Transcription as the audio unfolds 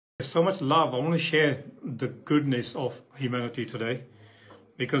So much love. I want to share the goodness of humanity today,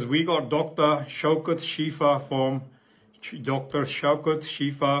 because we got Dr. Shaukat Shifa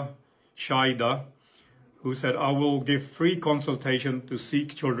Shaida, who said, I will give free consultation to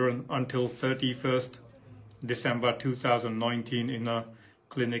Sikh children until 31st December 2019 in a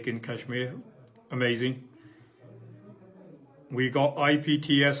clinic in Kashmir. Amazing. We got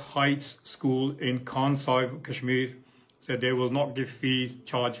IPTS Heights School in Khan Sahib, Kashmir, said they will not give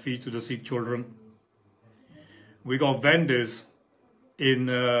charge fees to the Sikh children. We got vendors in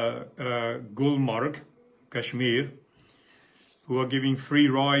Gulmarg, Kashmir, who are giving free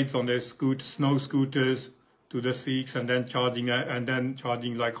rides on their snow scooters to the Sikhs and then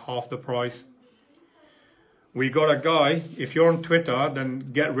charging like half the price. We got a guy, if you're on Twitter,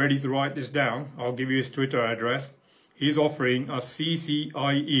 then get ready to write this down. I'll give you his Twitter address. He's offering a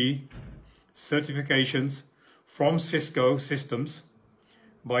CCIE certifications from Cisco Systems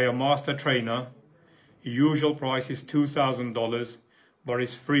by a master trainer. Usual price is $2,000, but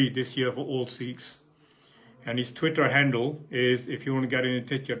it's free this year for all Sikhs. And his Twitter handle is, if you want to get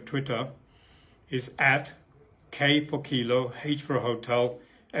into Twitter, is at K for Kilo, H for Hotel,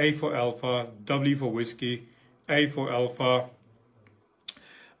 A for Alpha, W for Whiskey, A for Alpha,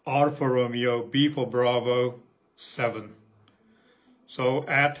 R for Romeo, B for Bravo, 7. So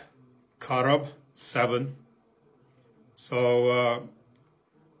at Karab 7. So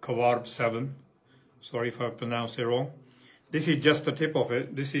Kawarb 7. Sorry if I pronounced it wrong. This is just the tip of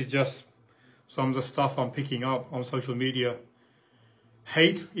it. This is just some of the stuff I'm picking up on social media.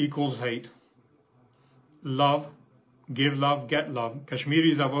 Hate equals hate. Love, give love, get love.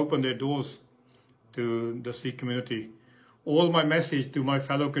 Kashmiris have opened their doors to the Sikh community. All my message to my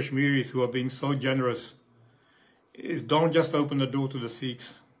fellow Kashmiris who are being so generous is, don't just open the door to the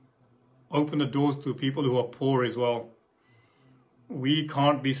Sikhs. Open the doors to people who are poor as well. We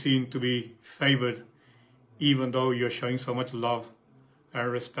can't be seen to be favored, even though you're showing so much love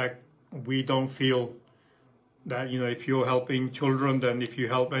and respect. We don't feel that, if you're helping children, then if you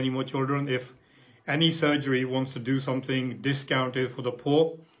help any more children, if any surgery wants to do something discounted for the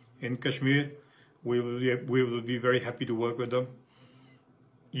poor in Kashmir, we will be very happy to work with them.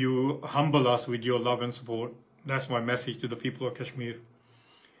 You humble us with your love and support. That's my message to the people of Kashmir.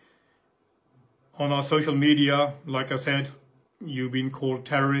 On our social media, like I said, you've been called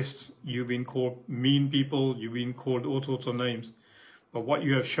terrorists, you've been called mean people, you've been called all sorts of names. But what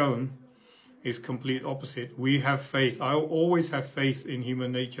you have shown is complete opposite. We have faith. I always have faith in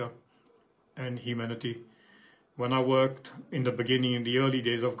human nature and humanity. When I worked in the beginning, in the early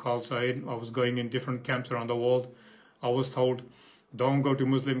days of Khalsa, I was going in different camps around the world. I was told, don't go to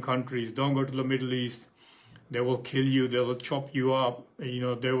Muslim countries, don't go to the Middle East. They will kill you, they will chop you up.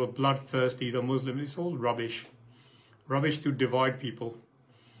 They were bloodthirsty, the Muslims. It's all rubbish. Rubbish to divide people.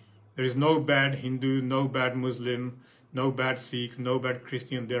 There is no bad Hindu, no bad Muslim, no bad Sikh, no bad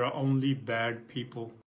Christian. There are only bad people.